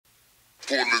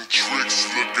pulling tricks,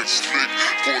 looking slick,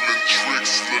 pulling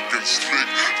tricks, looking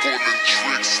slick, pulling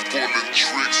tricks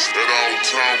at all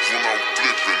times when I'm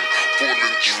flipping,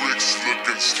 pulling tricks,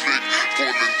 looking slick,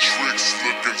 pulling tricks,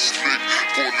 looking slick,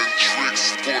 pulling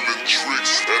tricks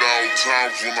at all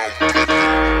times when I'm flipping.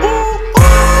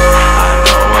 I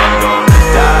know I'm gonna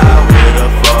die with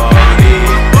a 40.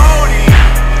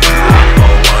 I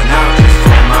pour one out just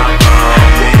for my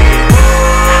homie.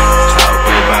 Talk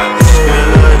about the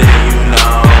spill and you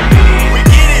know me. We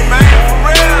get it, man, for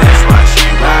real. That's why she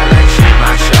ride like she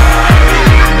my shawty.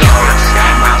 You know,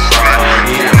 got my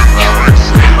 40 and rollin'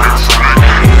 with my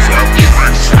homies. Yo,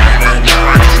 I'm tryna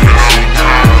know if she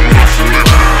know me. She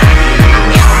want me,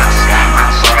 you know, got my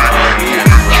 40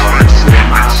 and rollin' with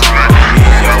my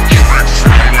homies. Yo, I'm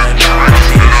tryna know if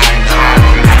she know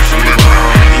me. She want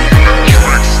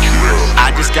me.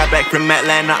 I just got back from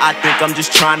Atlanta, I think I'm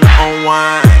just tryna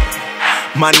unwind.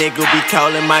 My nigga be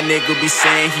callin', my nigga be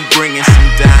saying he bringin' some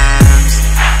dimes.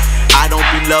 I don't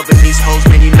be loving these hoes,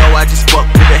 man, you know I just fuck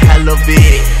with the hell of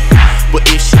it. But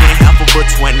if she ain't half of a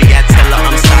 20, I tell her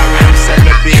I'm sorry, I'm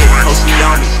celibate. Post me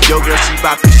on me, yo girl, she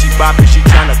boppin', she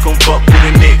tryna come fuck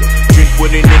with a nigga. Drink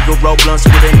with a nigga, roll blunts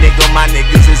with a nigga. My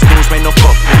niggas is goons, man, no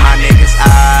fuck with my niggas.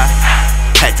 I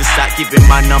had to stop giving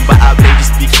my number out, they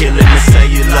just be killing the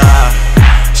cellular.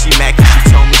 She mad cause she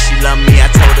told me she love me, I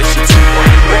told her she too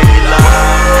fucking regular.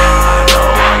 I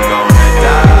know I'm gonna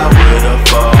die with a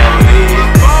 40.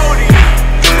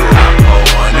 I pour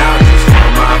one out just for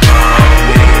my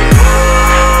homie.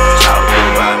 Talk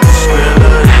about the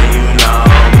skrilla, then you know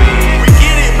me. We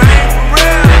get it, man, for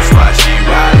real. That's why she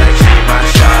ride like she my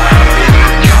shawty.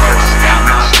 You know, got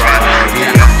my 40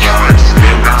 and I'm rolling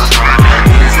with my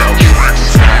homies. So I'm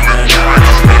tryna know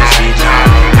if she know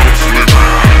me. She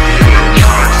want me, you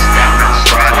know, got my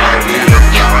 40 and I'm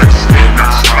rolling with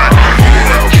my homies.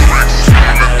 So I'm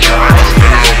tryna know if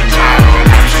she know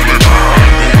me. She want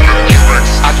me.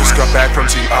 I just got back from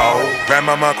T.O.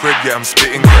 Grandmama crib, yeah, I'm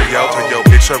spitting Creole. Tell yo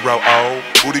bitch her roll O.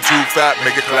 Booty too fat,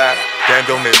 make it clap. Damn,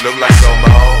 don't it look like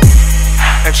Somo?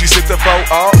 And she sip the 4-0.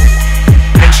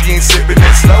 And she ain't sipping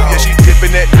it slow, yeah, she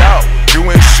dipping it low.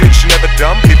 Doing shit she never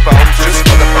done before, just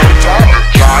for the photo.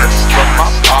 Products from my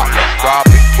partner,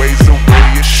 probably ways the way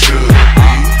it should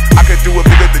be. I could do it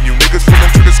bigger than you niggas,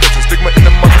 feeling to discussion. Stigma in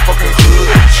the motherfucking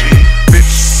hood, G. Bitch,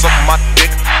 suck my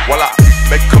dick while I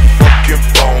make a fucking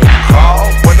phone call.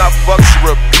 When I fuck, she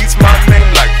repeats my name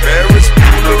like Paris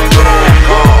Bueller roll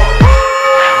call.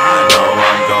 I know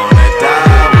I'm gonna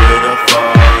die with a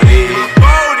 40.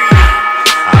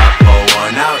 I pour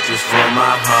one out just for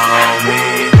my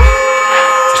homie.